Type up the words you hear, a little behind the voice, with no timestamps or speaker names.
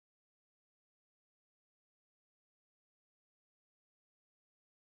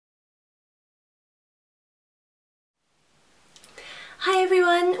Hi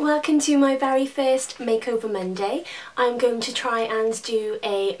everyone, welcome to my very first Makeover Monday. I'm going to try and do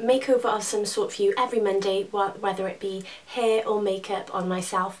a makeover of some sort for you every Monday, whether it be hair or makeup on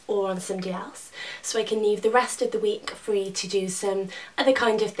myself or on somebody else, so I can leave the rest of the week free to do some other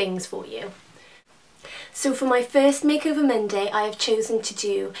kind of things for you. So for my first Makeover Monday, I have chosen to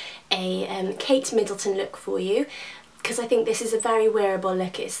do a Kate Middleton look for you, because I think this is a very wearable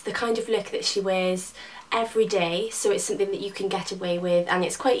look. It's the kind of look that she wears every day, so it's something that you can get away with and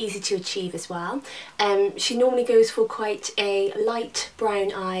it's quite easy to achieve as well. She normally goes for quite a light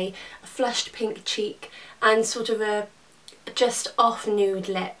brown eye, a flushed pink cheek and sort of a just off nude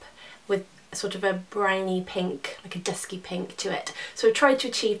lip with sort of a browny pink, like a dusky pink to it. So I tried to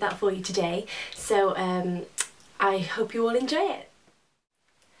achieve that for you today, so I hope you all enjoy it.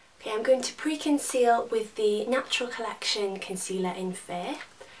 Okay, I'm going to pre-conceal with the Natural Collection concealer in Fair.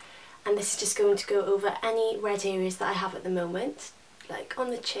 And this is just going to go over any red areas that I have at the moment, like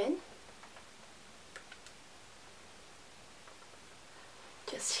on the chin,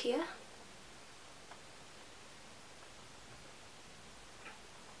 just here,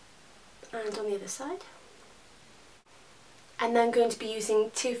 and on the other side. And then I'm going to be using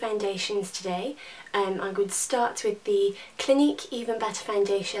two foundations today. I'm going to start with the Clinique Even Better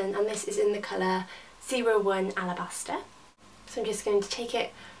foundation, and this is in the colour 01 Alabaster. So I'm just going to take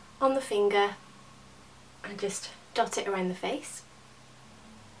it on the finger and just dot it around the face.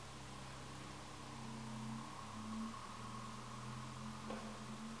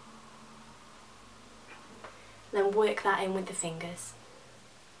 Then work that in with the fingers.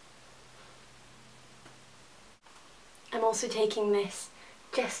 I'm also taking this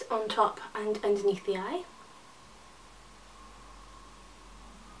just on top and underneath the eye.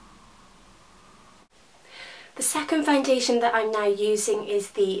 The second foundation that I'm now using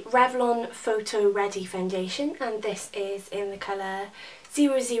is the Revlon Photoready foundation, and this is in the colour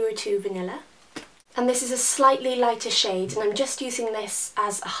 002 Vanilla. And this is a slightly lighter shade, and I'm just using this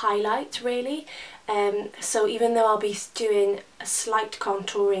as a highlight really. So even though I'll be doing a slight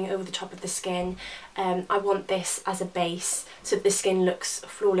contouring over the top of the skin, I want this as a base so that the skin looks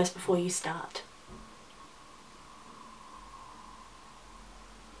flawless before you start.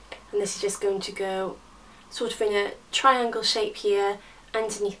 And this is just going to go sort of in a triangle shape here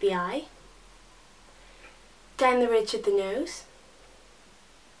underneath the eye, down the ridge of the nose,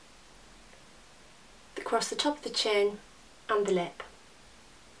 across the top of the chin and the lip.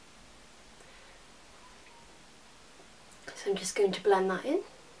 So I'm just going to blend that in.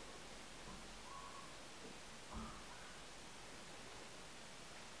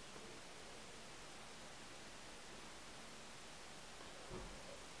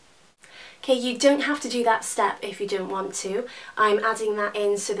 Okay, you don't have to do that step if you don't want to. I'm adding that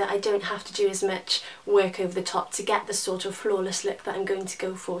in so that I don't have to do as much work over the top to get the sort of flawless look that I'm going to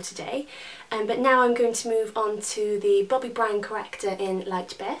go for today. But now I'm going to move on to the Bobbi Brown corrector in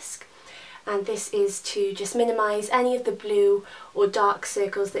Light Bisque. And this is to just minimise any of the blue or dark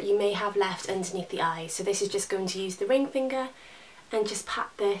circles that you may have left underneath the eye. So this is just going to use the ring finger and just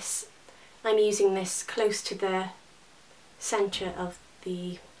pat this. I'm using this close to the centre of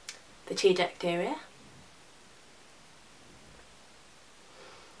the tear duct area,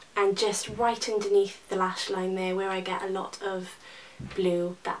 and just right underneath the lash line there where I get a lot of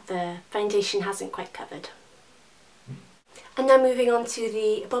blue that the foundation hasn't quite covered. And now moving on to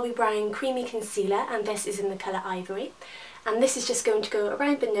the Bobbi Brown Creamy Concealer, and this is in the colour Ivory, and this is just going to go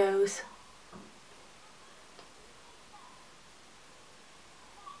around the nose,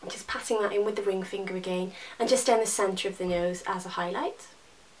 just patting that in with the ring finger again, and just down the centre of the nose as a highlight.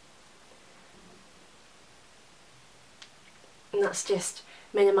 And that's just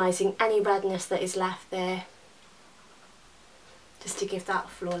minimising any redness that is left there, just to give that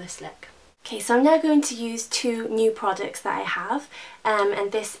flawless look. Okay, so I'm now going to use two new products that I have,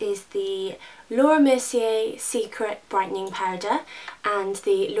 and this is the Laura Mercier Secret Brightening Powder and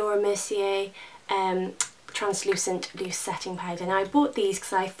the Laura Mercier Translucent Loose Setting Powder. Now I bought these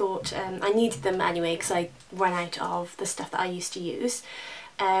because I thought I needed them anyway because I ran out of the stuff that I used to use,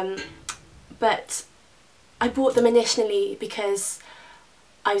 but I bought them initially because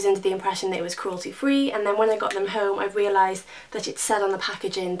I was under the impression that it was cruelty free, and then when I got them home I realised that it said on the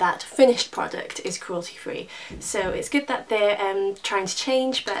packaging that finished product is cruelty free. So it's good that they're trying to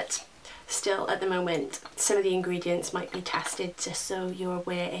change, but still at the moment some of the ingredients might be tested just so you're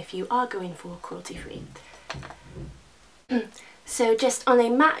aware if you are going for cruelty free. So just on a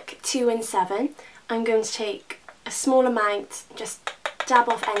MAC 217 I'm going to take a small amount, just dab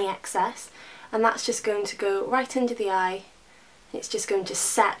off any excess, and that's just going to go right under the eye. It's just going to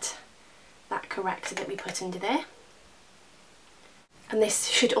set that corrector that we put under there. And this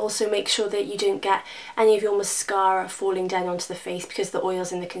should also make sure that you don't get any of your mascara falling down onto the face, because the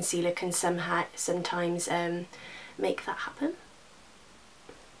oils in the concealer can sometimes make that happen.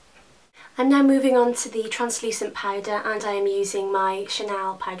 I'm now moving on to the translucent powder, and I am using my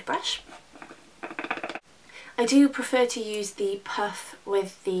Chanel powder brush. I do prefer to use the puff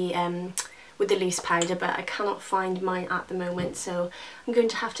with the loose powder, but I cannot find mine at the moment, so I'm going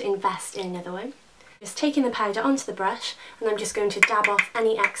to have to invest in another one. Just taking the powder onto the brush, and I'm just going to dab off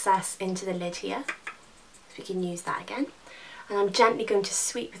any excess into the lid here, so we can use that again. And I'm gently going to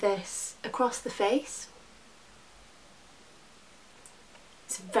sweep this across the face.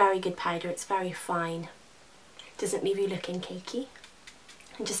 It's a very good powder, it's very fine, it doesn't leave you looking cakey.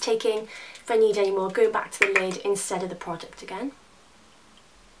 And just taking, if I need any more, going back to the lid instead of the product again.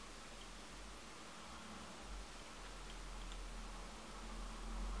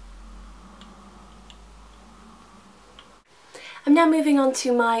 I'm now moving on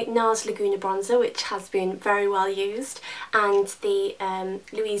to my NARS Laguna bronzer, which has been very well used, and the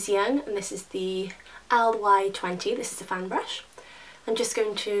Louise Young, and this is the LY20, this is a fan brush. I'm just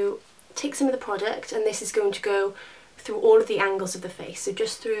going to take some of the product, and this is going to go through all of the angles of the face, so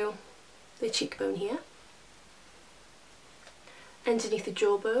just through the cheekbone here, underneath the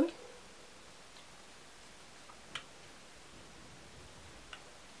jawbone,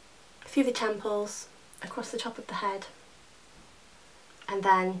 through the temples, across the top of the head, and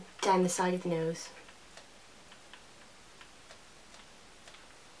then down the side of the nose.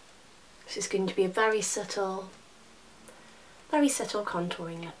 This is going to be a very subtle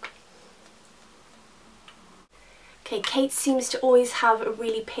contouring look. Okay, Kate seems to always have a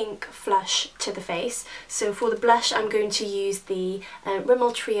really pink flush to the face, so for the blush I'm going to use the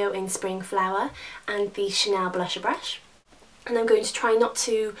Rimmel Trio in Spring Flower and the Chanel blusher brush. And I'm going to try not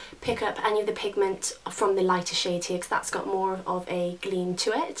to pick up any of the pigment from the lighter shades here, because that's got more of a gleam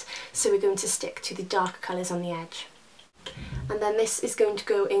to it, so we're going to stick to the darker colours on the edge. And then this is going to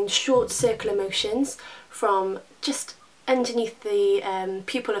go in short circular motions from just underneath the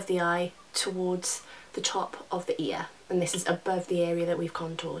pupil of the eye towards the top of the ear, and this is above the area that we've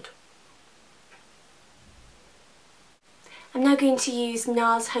contoured. I'm now going to use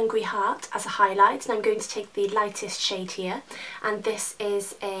NARS Hungry Heart as a highlight, and I'm going to take the lightest shade here, and this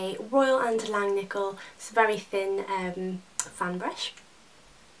is a Royal and Langnickel, it's a very thin fan brush,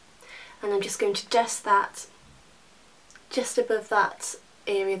 and I'm just going to dust that just above that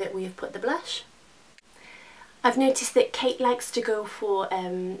area that we have put the blush. I've noticed that Kate likes to go for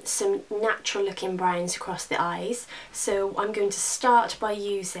some natural looking browns across the eyes, so I'm going to start by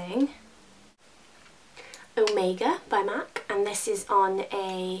using Omega by MAC, and this is on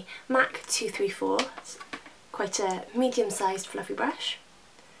a MAC 234, it's quite a medium-sized fluffy brush,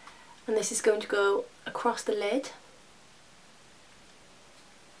 and this is going to go across the lid,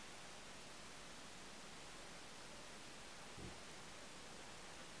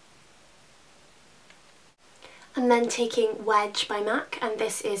 and then taking Wedge by MAC, and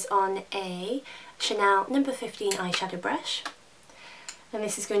this is on a Chanel No. 15 eyeshadow brush. And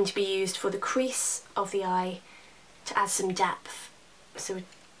this is going to be used for the crease of the eye to add some depth. So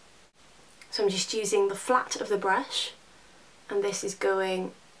I'm just using the flat of the brush, and this is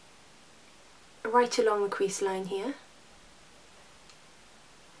going right along the crease line here.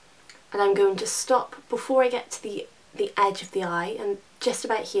 And I'm going to stop before I get to the edge of the eye, and just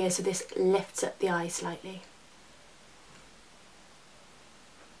about here, so this lifts up the eye slightly.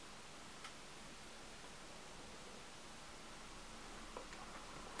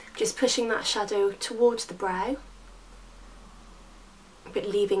 Just pushing that shadow towards the brow, but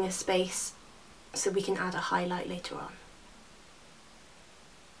leaving a space so we can add a highlight later on.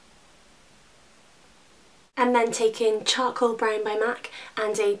 And then taking Charcoal Brown by MAC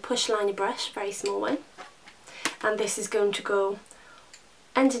and a push liner brush, very small one, and this is going to go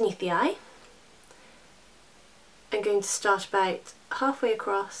underneath the eye. I'm going to start about halfway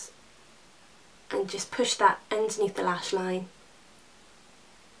across and just push that underneath the lash line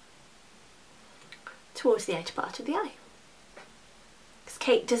towards the edge part of the eye. Because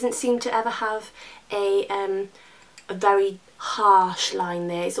Kate doesn't seem to ever have a very harsh line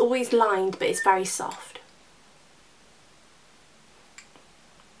there. It's always lined, but it's very soft.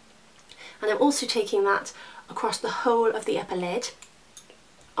 And I'm also taking that across the whole of the upper lid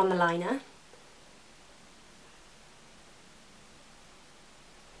on the liner.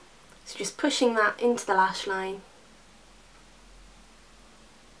 So just pushing that into the lash line.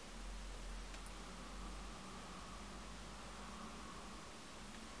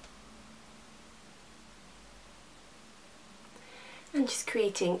 And just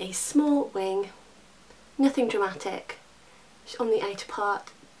creating a small wing, nothing dramatic, just on the outer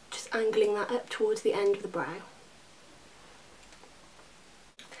part, just angling that up towards the end of the brow.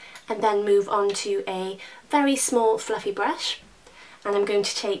 And then move on to a very small fluffy brush, and I'm going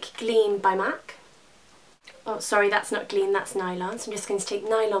to take Gleam by MAC. Oh sorry, that's not Gleam, that's Nylon. So I'm just going to take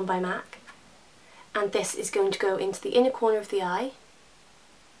Nylon by MAC, and this is going to go into the inner corner of the eye,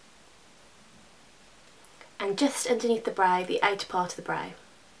 and just underneath the brow, the outer part of the brow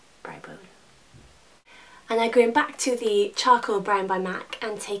bone. And I'm going back to the Charcoal Brown by MAC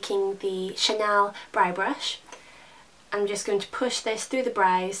and taking the Chanel brow brush. I'm just going to push this through the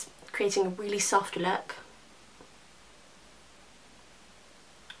brows, creating a really soft look.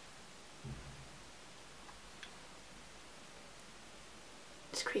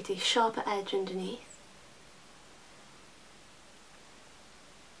 Just create a sharper edge underneath.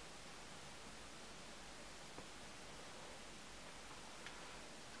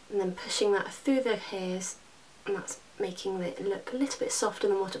 And then pushing that through the hairs, and that's making it look a little bit softer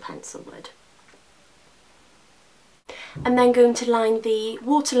than what a pencil would. I'm then going to line the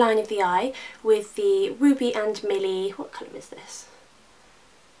waterline of the eye with the Ruby and Millie, what colour is this?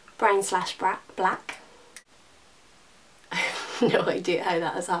 Brown slash black. I have no idea how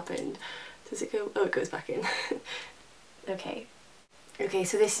that has happened. Does it go? Oh, it goes back in. Okay. Okay,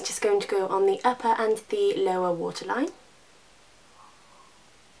 so this is just going to go on the upper and the lower waterline.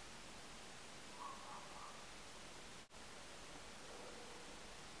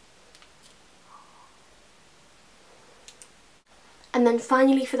 And then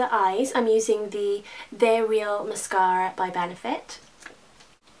finally for the eyes, I'm using the They're Real Mascara by Benefit.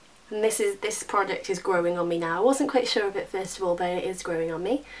 And this product is growing on me now. I wasn't quite sure of it first of all, but it is growing on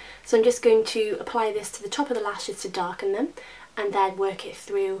me. So I'm just going to apply this to the top of the lashes to darken them, and then work it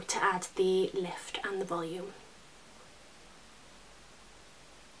through to add the lift and the volume.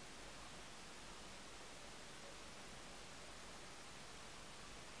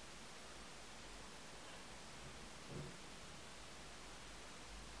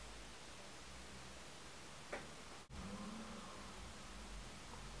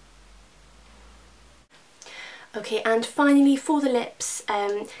 Okay, and finally for the lips,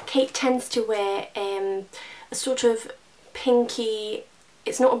 Kate tends to wear a sort of pinky,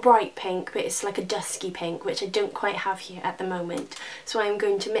 it's not a bright pink, but it's like a dusky pink, which I don't quite have here at the moment. So I'm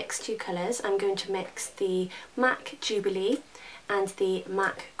going to mix two colours. I'm going to mix the MAC Jubilee and the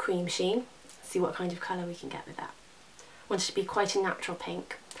MAC Cream Sheen. See what kind of colour we can get with that. I want it to be quite a natural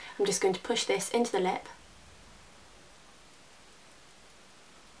pink. I'm just going to push this into the lip.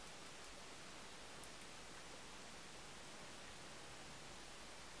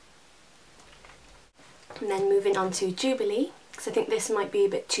 And then moving on to Jubilee, because I think this might be a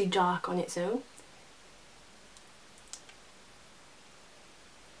bit too dark on its own.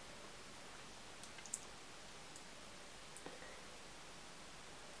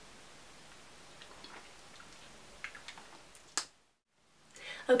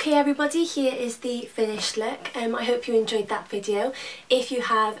 Okay everybody, here is the finished look. I hope you enjoyed that video. If you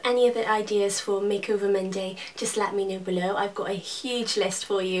have any other ideas for Makeover Monday, just let me know below. I've got a huge list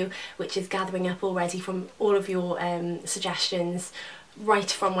for you, which is gathering up already from all of your suggestions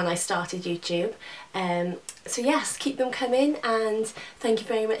right from when I started YouTube. So yes, keep them coming, and thank you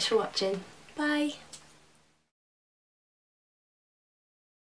very much for watching. Bye!